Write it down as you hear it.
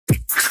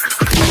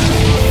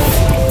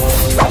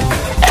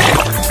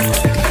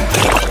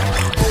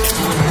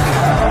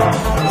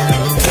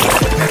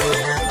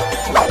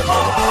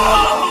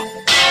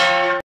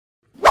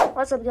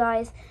up,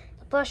 guys?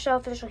 Plush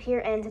official here,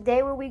 and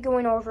today we'll be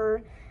going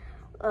over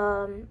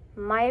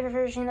my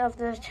version of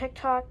the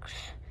TikToks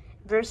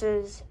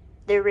versus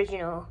the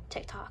original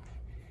TikTok.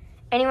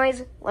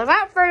 Anyways,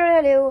 without further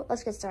ado,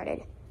 let's get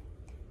started.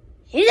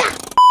 Yeah!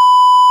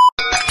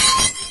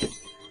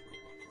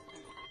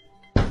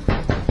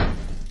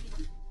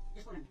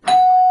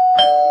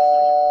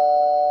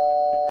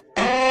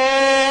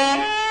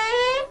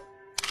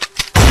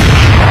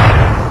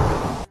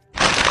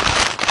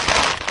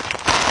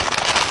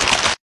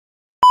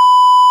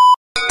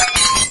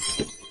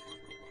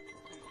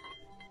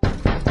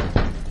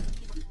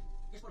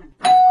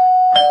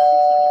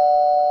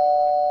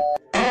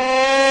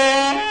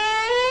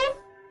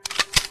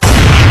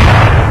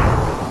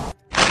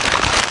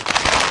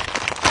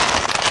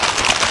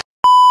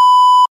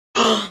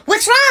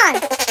 What's wrong?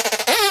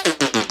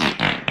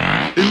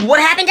 What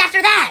happened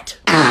after that?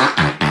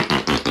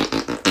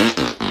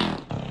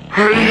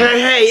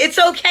 Hey, it's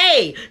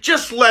okay.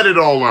 Just let it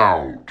all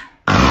out.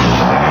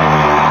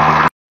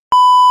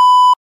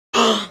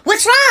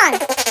 What's wrong?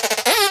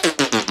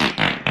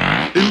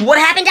 What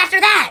happened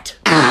after that?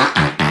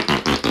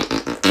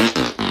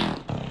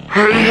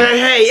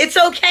 Hey, it's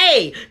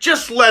okay.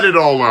 Just let it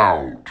all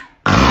out.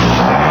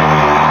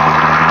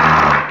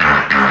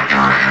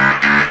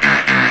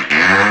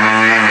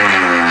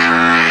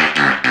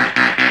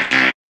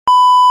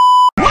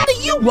 What do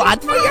you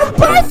want for your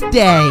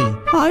birthday?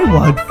 I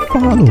want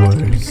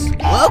followers.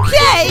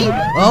 Okay,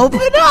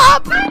 open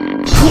up!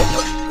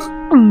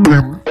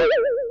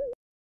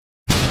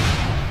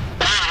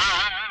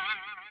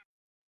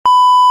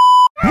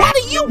 What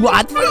do you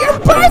want for your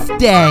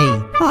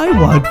birthday? I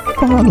want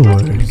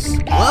followers.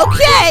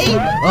 Okay,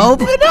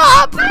 open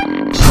up!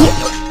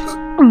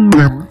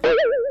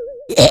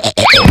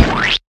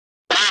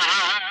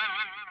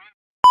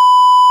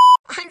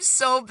 I'm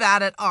so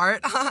bad at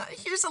art.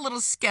 Here's a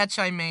little sketch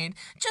I made.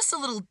 Just a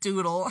little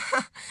doodle.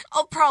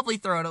 I'll probably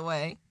throw it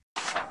away.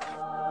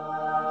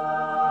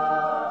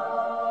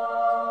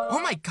 Oh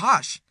my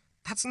gosh.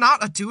 That's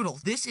not a doodle.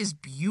 This is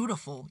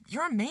beautiful.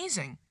 You're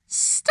amazing.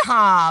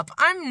 Stop.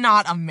 I'm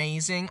not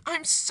amazing.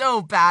 I'm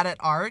so bad at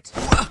art.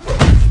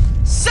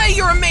 Say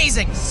you're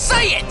amazing.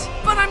 Say it.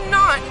 But I'm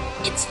not.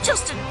 It's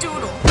just a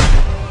doodle.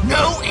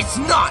 No, it's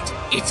not.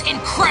 It's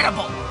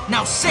incredible.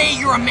 Now say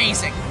you're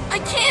amazing. I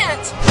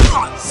can't.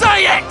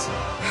 Say it!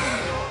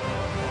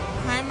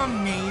 I'm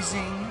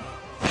amazing.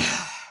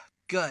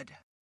 Good.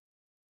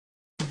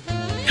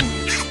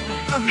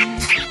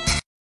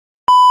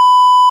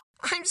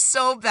 I'm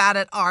so bad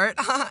at art.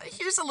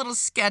 Here's a little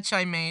sketch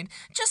I made.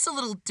 Just a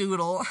little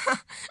doodle.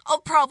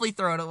 I'll probably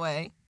throw it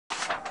away.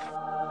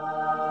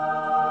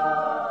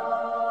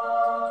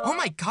 Oh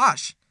my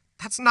gosh.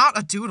 That's not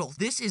a doodle.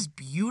 This is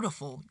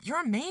beautiful. You're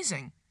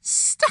amazing.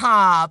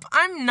 Stop.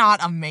 I'm not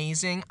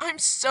amazing. I'm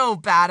so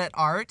bad at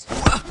art.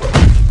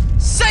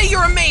 Say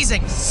you're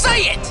amazing.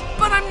 Say it.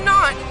 But I'm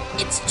not.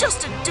 It's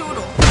just a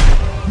doodle.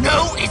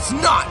 No, it's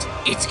not.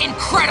 It's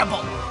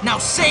incredible. Now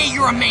say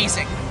you're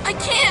amazing. I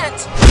can't.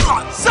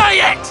 Say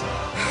it.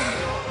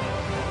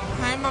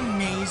 I'm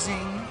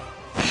amazing.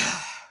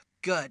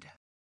 Good.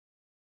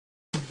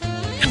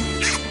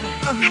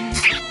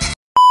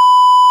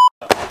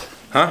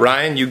 Huh?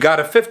 Ryan, you got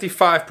a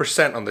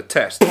 55% on the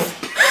test.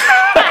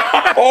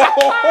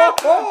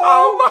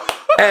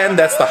 And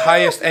that's the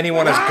highest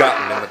anyone has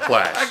gotten in the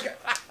class.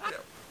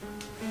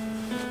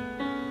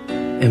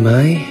 Am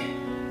I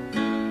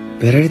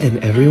better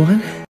than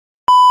everyone?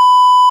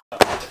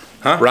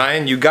 Huh?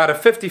 Ryan, you got a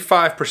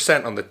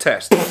 55% on the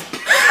test.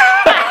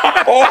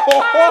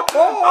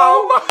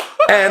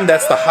 And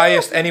that's the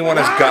highest anyone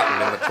has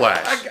gotten in the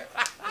class.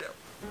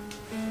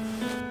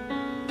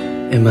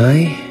 Am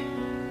I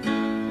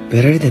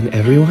better than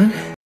everyone?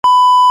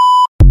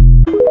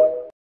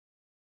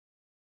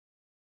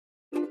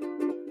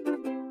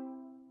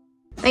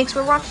 Thanks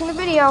for watching the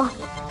video.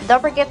 Don't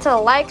forget to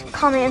like,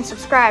 comment, and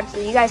subscribe so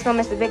you guys don't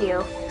miss the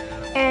video.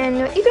 And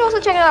you can also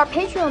check out our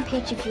Patreon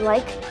page if you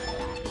like.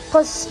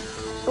 Plus,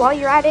 while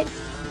you're at it,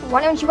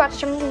 why don't you watch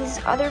some of these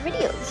other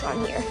videos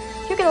on here?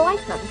 You're gonna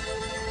like them.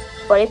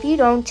 But if you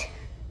don't,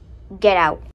 get out.